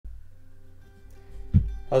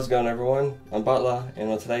How's it going, everyone? I'm Butler, and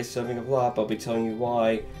on today's serving of LARP I'll be telling you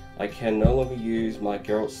why I can no longer use my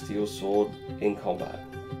Geralt steel sword in combat.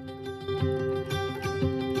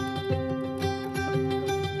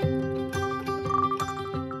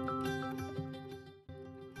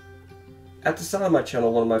 At the start of my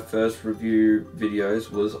channel, one of my first review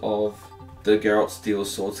videos was of the Geralt steel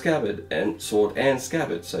sword Scabbard and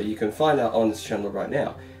Scabbard, so you can find that on this channel right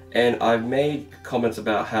now. And I've made comments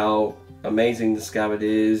about how amazing the Scabbard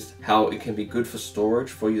is, how it can be good for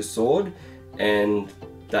storage for your sword, and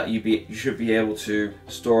that you should be able to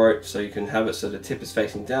store it so you can have it so the tip is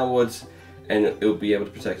facing downwards and it'll be able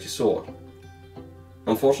to protect your sword.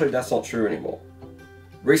 Unfortunately, that's not true anymore.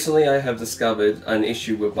 Recently I have discovered an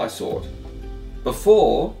issue with my sword.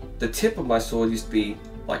 Before, the tip of my sword used to be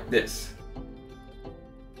like this.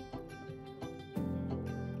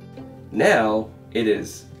 Now it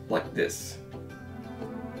is like this.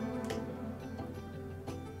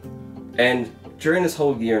 And during this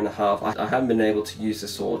whole year and a half, I haven't been able to use the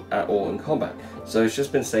sword at all in combat. So it's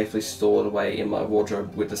just been safely stored away in my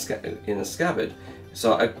wardrobe with in a scabbard.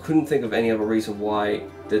 So I couldn't think of any other reason why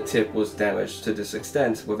the tip was damaged to this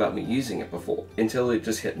extent without me using it before, until it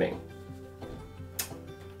just hit me.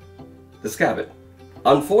 The scabbard.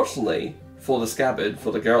 Unfortunately, for the scabbard,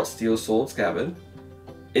 for the Geralt steel sword scabbard,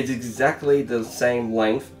 it's exactly the same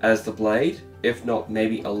length as the blade, if not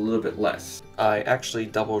maybe a little bit less. I actually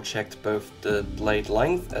double checked both the blade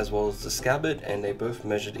length as well as the scabbard, and they both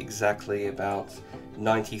measured exactly about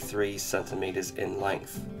 93 centimeters in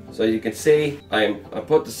length. So you can see I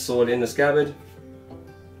put the sword in the scabbard,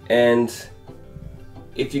 and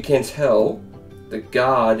if you can tell, the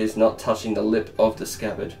guard is not touching the lip of the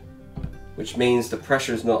scabbard, which means the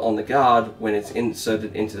pressure is not on the guard when it's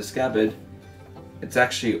inserted into the scabbard. It's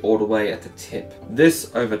actually all the way at the tip.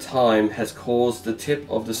 This, over time, has caused the tip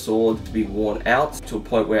of the sword to be worn out to a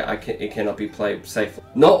point where it cannot be played safely.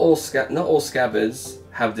 Not all scabbards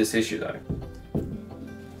have this issue, though.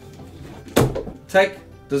 Take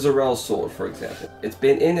the Geralt sword, for example. It's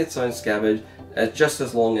been in its own scabbard just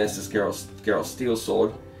as long as this Geralt steel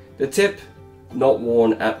sword. The tip, not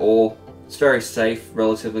worn at all. It's very safe,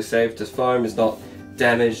 relatively safe. The foam is not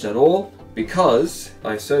damaged at all because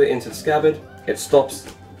I insert it into the scabbard. It stops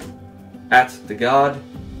at the guard,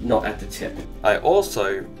 not at the tip. I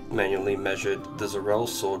also manually measured the Geralt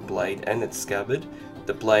sword blade and its scabbard,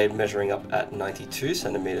 the blade measuring up at 92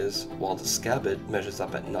 centimeters, while the scabbard measures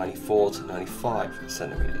up at 94 to 95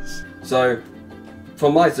 centimeters. So,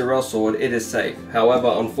 for my Geralt sword, it is safe.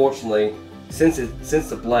 However, unfortunately, since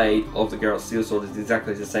the blade of the Geralt steel sword is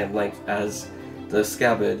exactly the same length as the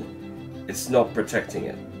scabbard, it's not protecting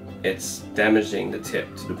it. It's damaging the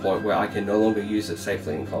tip to the point where I can no longer use it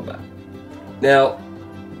safely in combat. Now,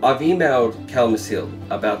 I've emailed Calimacil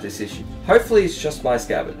about this issue. Hopefully it's just my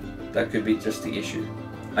scabbard. That could be just the issue.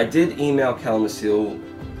 I did email Calimacil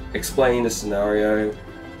explaining the scenario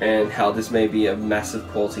and how this may be a massive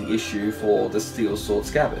quality issue for the steel sword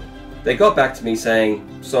scabbard. They got back to me saying,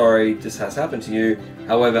 sorry, this has happened to you.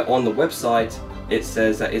 However, on the website, it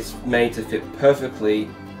says that it's made to fit perfectly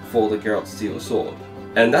for the Geralt steel sword.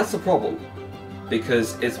 And that's the problem,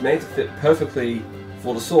 because it's made to fit perfectly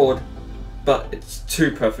for the sword, but it's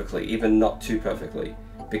too perfectly, even not too perfectly,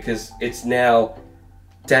 because it's now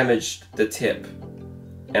damaged the tip,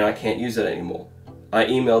 and I can't use it anymore. I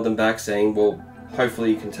emailed them back saying, well,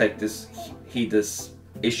 hopefully you can heed this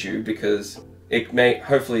issue, because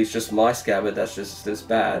hopefully it's just my scabbard that's just this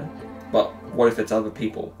bad, but what if it's other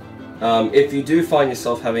people? If you do find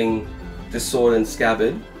yourself having this sword and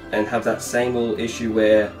scabbard, and have that same little issue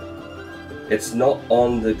where it's not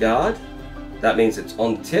on the guard, that means it's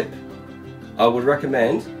on the tip, I would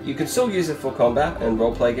recommend, you can still use it for combat and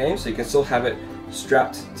roleplay games, so you can still have it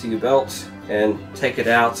strapped to your belt and take it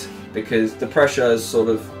out, because the pressure is sort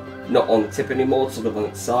of not on the tip anymore, it's sort of on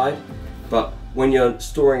its side. But when you're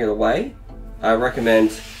storing it away, I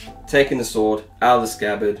recommend taking the sword out of the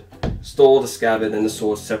scabbard, store the scabbard and the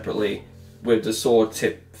sword separately, with the sword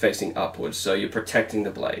tip facing upwards, so you're protecting the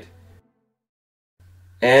blade.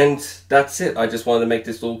 And that's it. I just wanted to make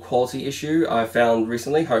this little quality issue I found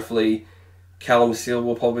recently. Hopefully Calimacil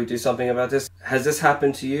will probably do something about this. Has this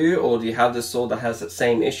happened to you, or do you have this sword that has that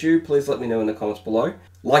same issue? Please let me know in the comments below.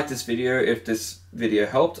 Like this video if this video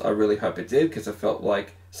helped. I really hope it did, because I felt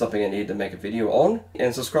like something I needed to make a video on.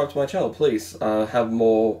 And subscribe to my channel, please. Have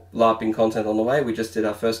more LARPing content on the way. We just did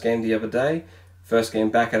our first game the other day. First game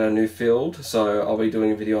back at our new field, so I'll be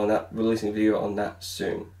doing a video on that, releasing a video on that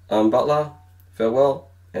soon. I'm Butler, farewell,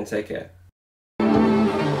 and take care.